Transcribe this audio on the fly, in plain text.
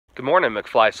Good morning,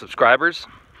 McFly subscribers.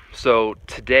 So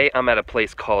today I'm at a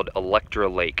place called Electra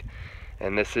Lake,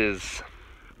 and this is,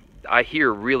 I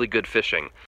hear, really good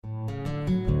fishing.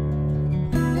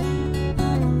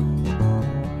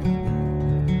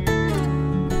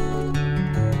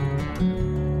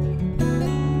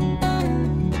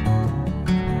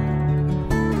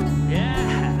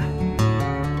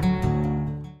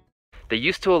 They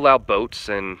used to allow boats,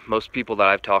 and most people that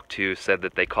I've talked to said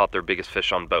that they caught their biggest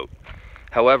fish on boat.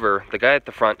 However, the guy at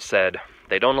the front said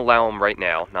they don't allow them right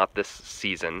now, not this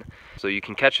season, so you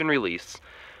can catch and release,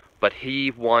 but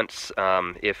he wants,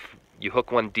 if you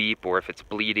hook one deep or if it's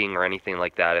bleeding or anything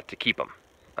like that, to keep them,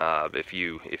 if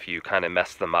you kind of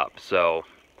mess them up. So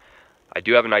I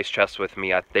do have a nice chest with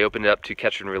me. They opened it up to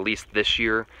catch and release this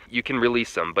year. You can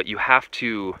release them, but you have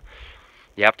to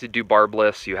do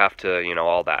barbless, you have to,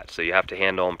 all that. So you have to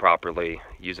handle them properly,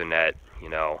 use a net,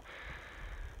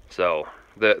 So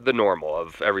the normal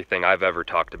of everything I've ever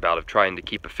talked about of trying to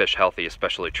keep a fish healthy,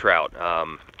 especially trout,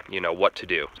 what to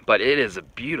do. But it is a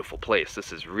beautiful place.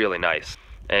 This is really nice.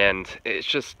 And it's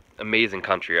just amazing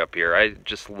country up here. I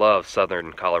just love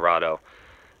southern Colorado.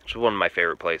 It's one of my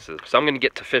favorite places. So I'm going to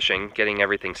get to fishing, getting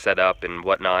everything set up and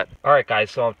whatnot. Alright guys,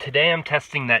 so today I'm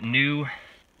testing that new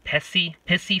Pissy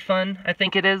Fun, I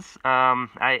think it is.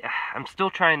 I'm still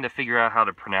trying to figure out how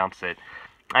to pronounce it.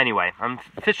 Anyway, I'm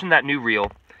fishing that new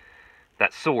reel,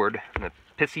 that sword, the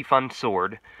Pissy Fun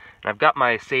sword. And I've got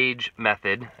my Sage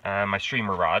Method, my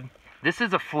streamer rod. This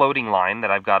is a floating line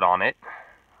that I've got on it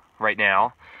right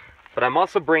now. But I'm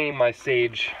also bringing my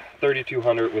Sage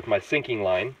 3200 with my sinking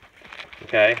line.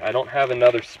 Okay, I don't have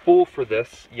another spool for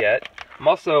this yet.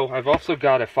 I've also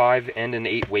got a 5 and an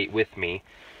 8 weight with me.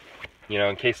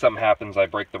 In case something happens, I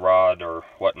break the rod or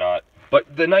whatnot.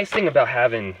 But the nice thing about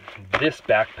having this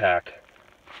backpack,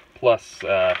 plus,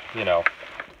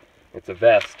 it's a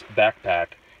vest backpack,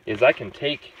 is I can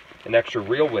take an extra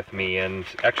reel with me and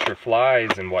extra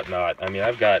flies and whatnot. I mean,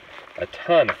 I've got a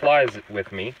ton of flies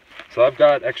with me. So I've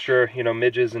got extra,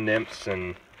 midges and nymphs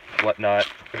and whatnot.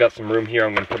 I got some room here.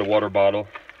 I'm going to put a water bottle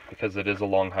because it is a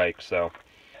long hike. So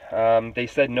they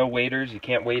said no waders, you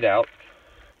can't wade out.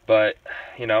 But,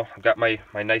 I've got my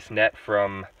nice net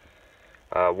from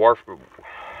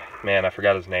man, I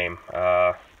forgot his name.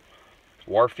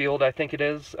 Warfield, I think it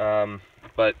is.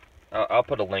 But I'll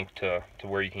put a link to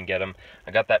where you can get them.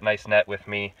 I got that nice net with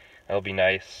me. That'll be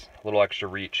nice. A little extra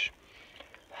reach.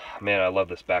 Man, I love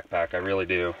this backpack. I really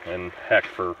do. And heck,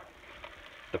 for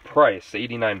the price,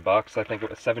 89 bucks, I think it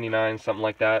was 79, something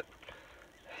like that.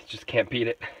 Just can't beat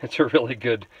it. It's a really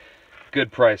good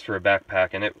price for a backpack,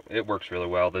 and it works really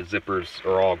well. The zippers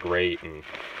are all great, and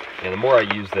the more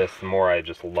I use this, the more I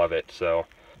just love it. So,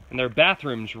 and there are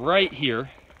bathrooms right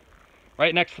here,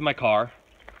 right next to my car.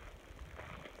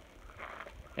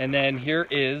 And then here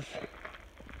is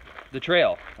the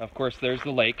trail. Of course, there's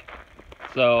the lake.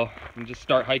 So you just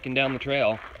start hiking down the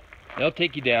trail. It'll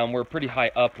take you down. We're pretty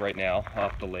high up right now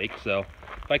off the lake, so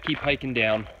if I keep hiking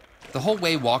down. The whole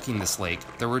way walking this lake,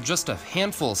 there were just a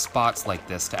handful of spots like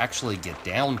this to actually get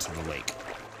down to the lake.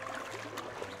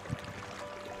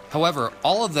 However,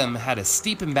 all of them had a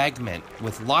steep embankment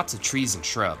with lots of trees and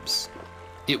shrubs.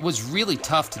 It was really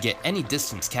tough to get any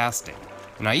distance casting,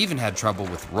 and I even had trouble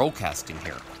with roll casting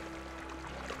here.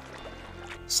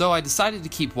 So I decided to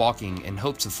keep walking in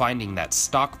hopes of finding that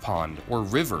stock pond or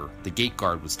river the gate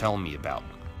guard was telling me about.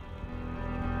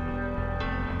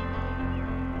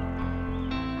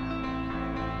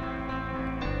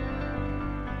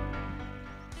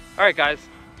 Alright guys,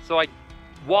 so I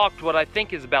walked what I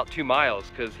think is about 2 miles,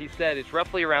 because he said it's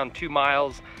roughly around 2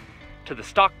 miles to the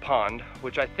stock pond,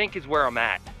 which I think is where I'm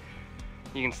at.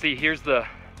 You can see here's the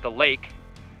lake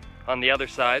on the other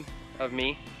side of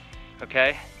me,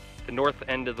 okay? The north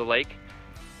end of the lake,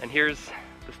 and here's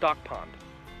the stock pond.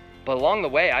 But along the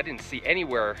way, I didn't see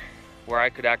anywhere where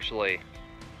I could actually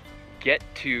get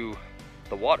to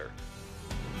the water.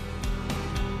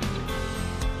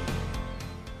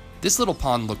 This little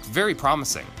pond looked very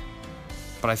promising,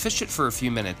 but I fished it for a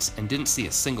few minutes and didn't see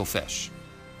a single fish.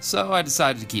 So I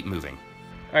decided to keep moving.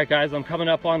 Alright guys, I'm coming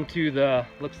up onto the,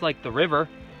 looks like the river.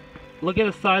 Look at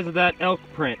the size of that elk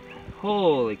print.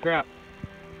 Holy crap.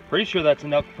 Pretty sure that's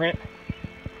an elk print.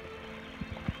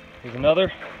 There's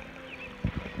another.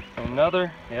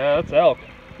 Yeah, that's elk.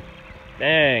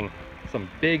 Dang, some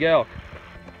big elk.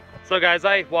 So guys,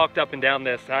 I walked up and down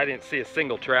this and I didn't see a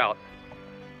single trout.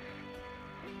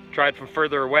 Tried from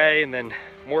further away and then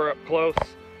more up close.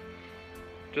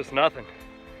 Just nothing.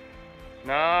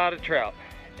 Not a trout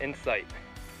in sight.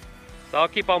 So I'll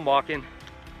keep on walking.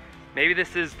 Maybe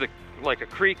this is like a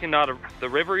creek and not the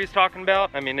river he's talking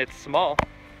about. I mean, it's small.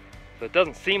 So it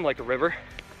doesn't seem like a river.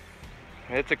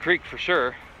 I mean, it's a creek for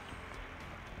sure.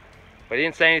 But he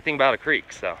didn't say anything about a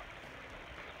creek, so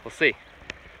we'll see.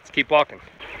 Let's keep walking.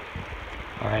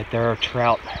 All right, there are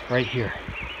trout right here.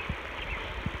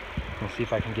 Let's see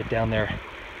if I can get down there,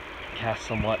 cast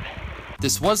somewhat.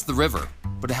 This was the river,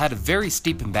 but it had a very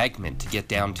steep embankment to get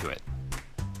down to it.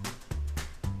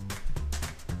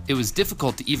 It was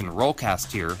difficult to even roll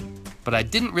cast here, but I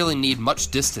didn't really need much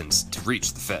distance to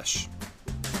reach the fish.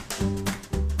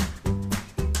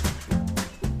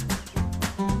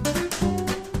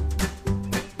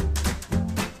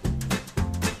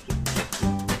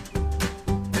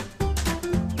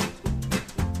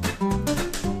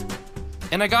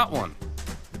 And I got one,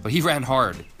 but he ran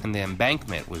hard and the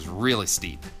embankment was really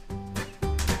steep.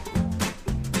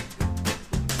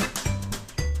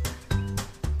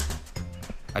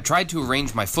 I tried to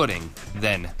arrange my footing,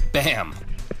 then bam!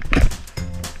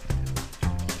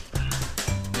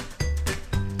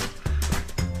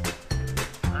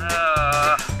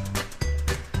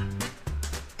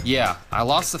 Yeah, I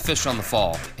lost the fish on the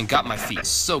fall and got my feet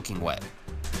soaking wet.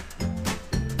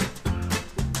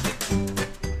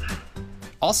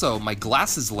 Also, my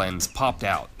glasses lens popped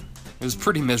out. It was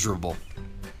pretty miserable.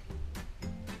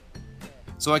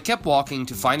 So I kept walking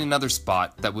to find another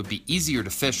spot that would be easier to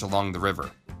fish along the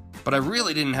river. But I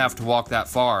really didn't have to walk that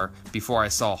far before I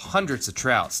saw hundreds of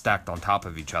trout stacked on top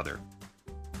of each other.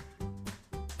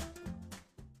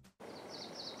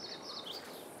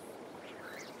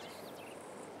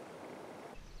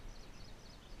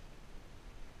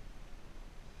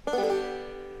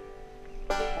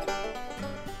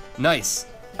 Nice,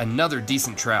 another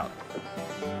decent trout.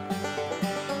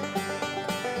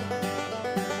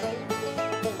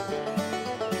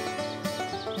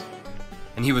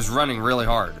 And he was running really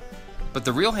hard, but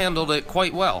the reel handled it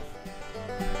quite well.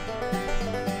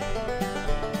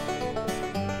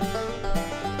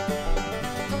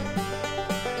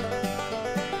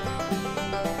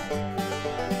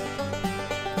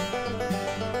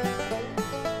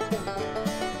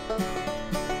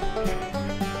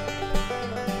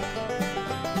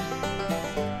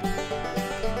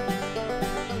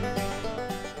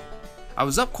 I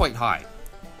was up quite high,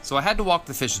 so I had to walk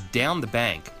the fish down the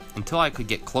bank until I could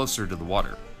get closer to the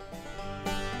water.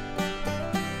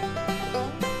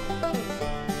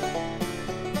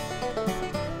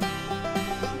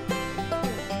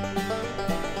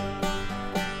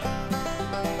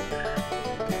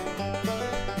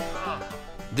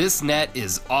 This net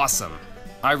is awesome.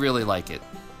 I really like it.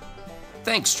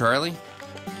 Thanks, Charlie.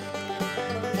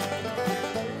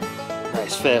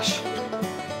 Nice fish.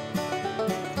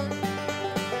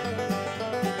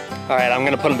 All right, I'm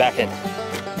gonna put him back in.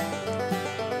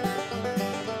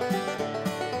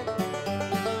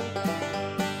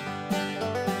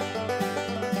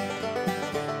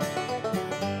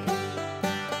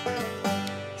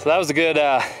 So that was a good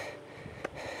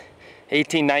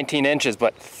 18, 19 inches,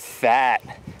 but fat,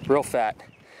 real fat.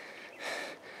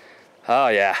 Oh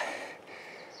yeah,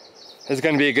 this is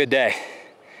gonna be a good day,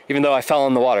 even though I fell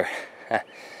in the water.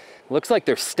 Looks like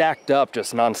they're stacked up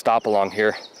just nonstop along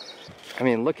here. I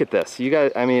mean, look at this. You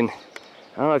guys, I mean,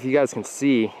 I don't know if you guys can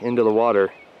see into the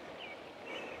water.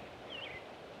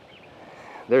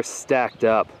 They're stacked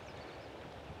up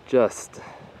just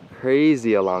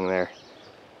crazy along there.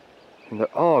 And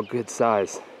they're all good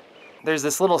size. There's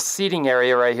this little seating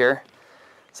area right here.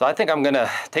 So I think I'm gonna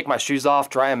take my shoes off,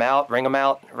 dry them out, wring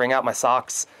out my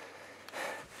socks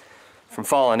from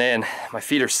falling in. My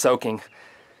feet are soaking.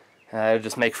 It'll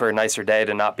just make for a nicer day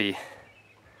to not be,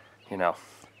 you know.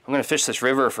 I'm gonna fish this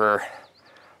river for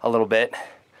a little bit.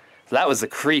 So that was the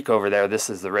creek over there. This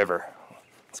is the river.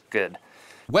 It's good.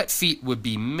 Wet feet would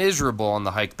be miserable on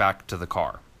the hike back to the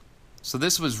car. So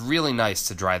this was really nice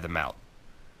to dry them out.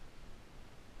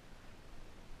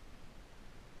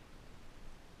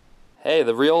 Hey,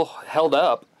 the reel held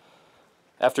up.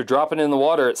 After dropping in the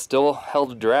water, it still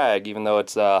held a drag, even though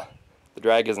it's the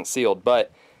drag isn't sealed.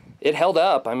 But it held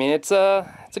up. I mean, it's a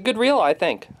good reel, I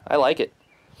think. I like it.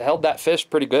 It held that fish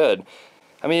pretty good.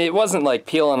 I mean, it wasn't like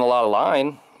peeling a lot of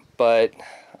line, but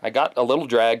I got a little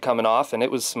drag coming off, and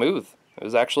it was smooth. It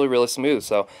was actually really smooth,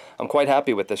 so I'm quite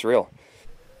happy with this reel.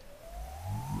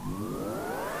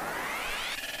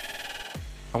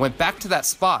 I went back to that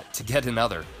spot to get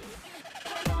another.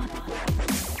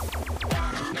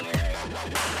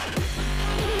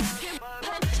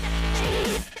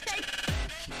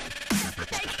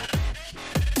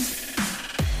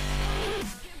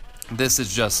 This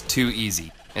is just too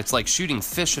easy. It's like shooting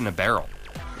fish in a barrel.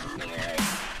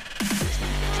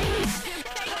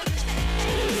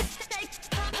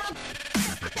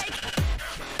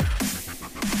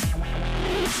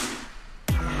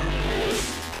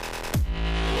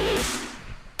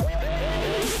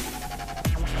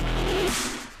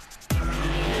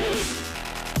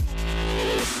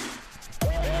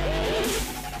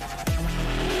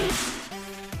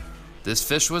 This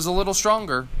fish was a little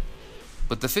stronger,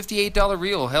 but the $58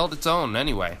 reel held its own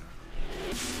anyway.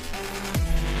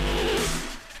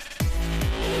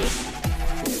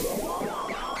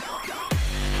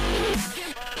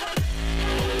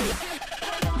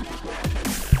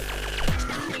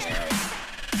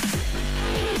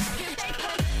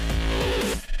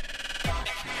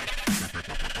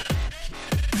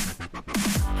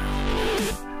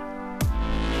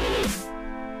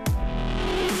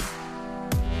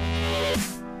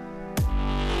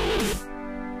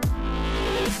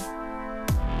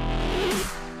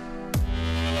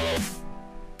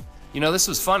 You know, this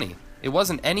was funny. It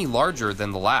wasn't any larger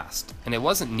than the last, and it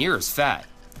wasn't near as fat.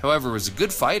 However, it was a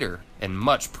good fighter and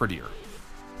much prettier.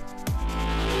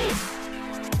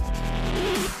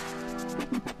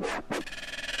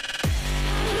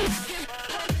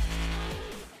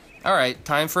 Alright,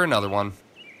 time for another one.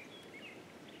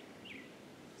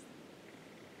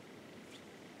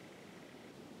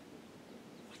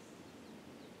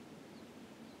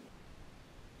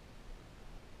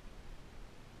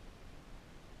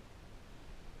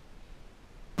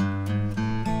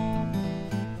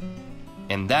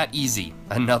 And that easy,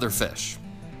 another fish.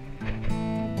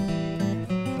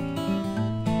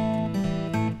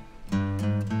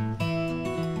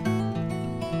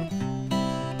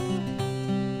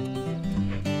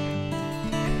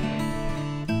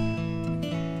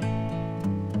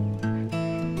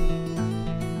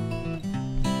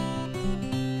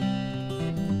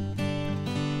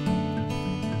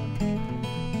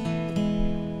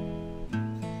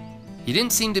 He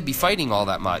didn't seem to be fighting all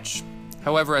that much.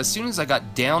 However, as soon as I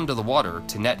got down to the water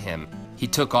to net him, he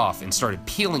took off and started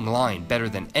peeling line better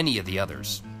than any of the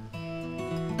others.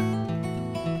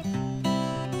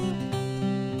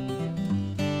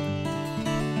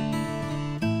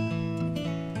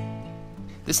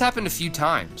 This happened a few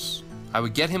times. I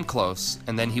would get him close,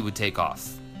 and then he would take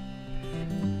off.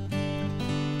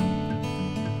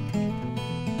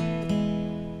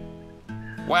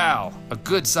 Wow, a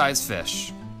good-sized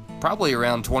fish. Probably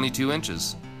around 22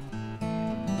 inches.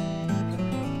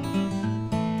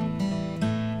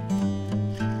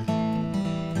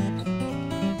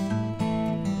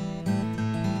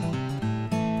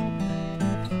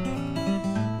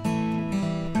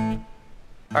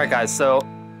 Alright guys, so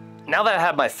now that I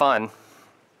had my fun,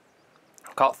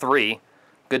 caught 3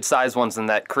 good sized ones in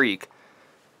that creek,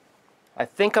 I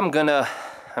think I'm gonna,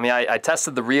 I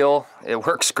tested the reel, it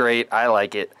works great, I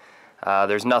like it,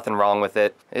 there's nothing wrong with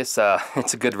it, it's a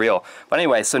good reel. But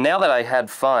anyway, so now that I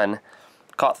had fun,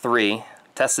 caught 3,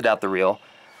 tested out the reel,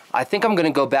 I think I'm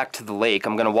gonna go back to the lake.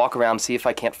 I'm gonna walk around, see if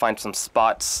I can't find some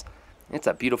spots. It's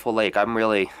a beautiful lake, I'm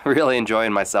really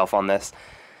enjoying myself on this.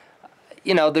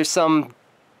 You know, there's some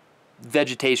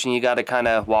vegetation you got to kind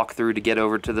of walk through to get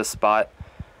over to the spot,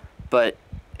 but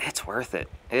it's worth it.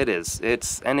 It is.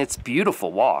 It's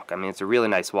beautiful walk. I mean, it's a really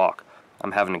nice walk.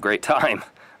 I'm having a great time.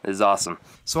 This is awesome.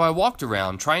 So I walked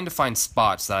around trying to find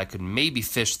spots that I could maybe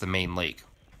fish the main lake,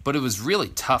 but it was really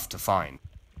tough to find.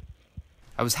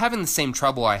 I was having the same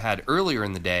trouble I had earlier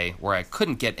in the day where I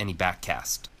couldn't get any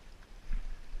backcast.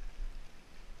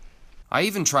 I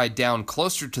even tried down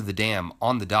closer to the dam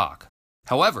on the dock.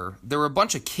 However, there were a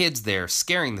bunch of kids there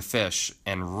scaring the fish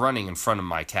and running in front of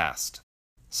my cast.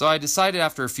 So I decided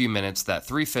after a few minutes that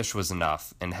 3 fish was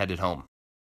enough and headed home.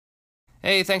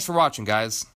 Hey, thanks for watching,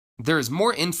 guys. There is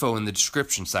more info in the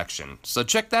description section, so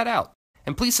check that out.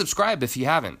 And please subscribe if you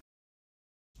haven't.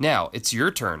 Now, it's your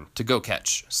turn to go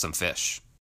catch some fish.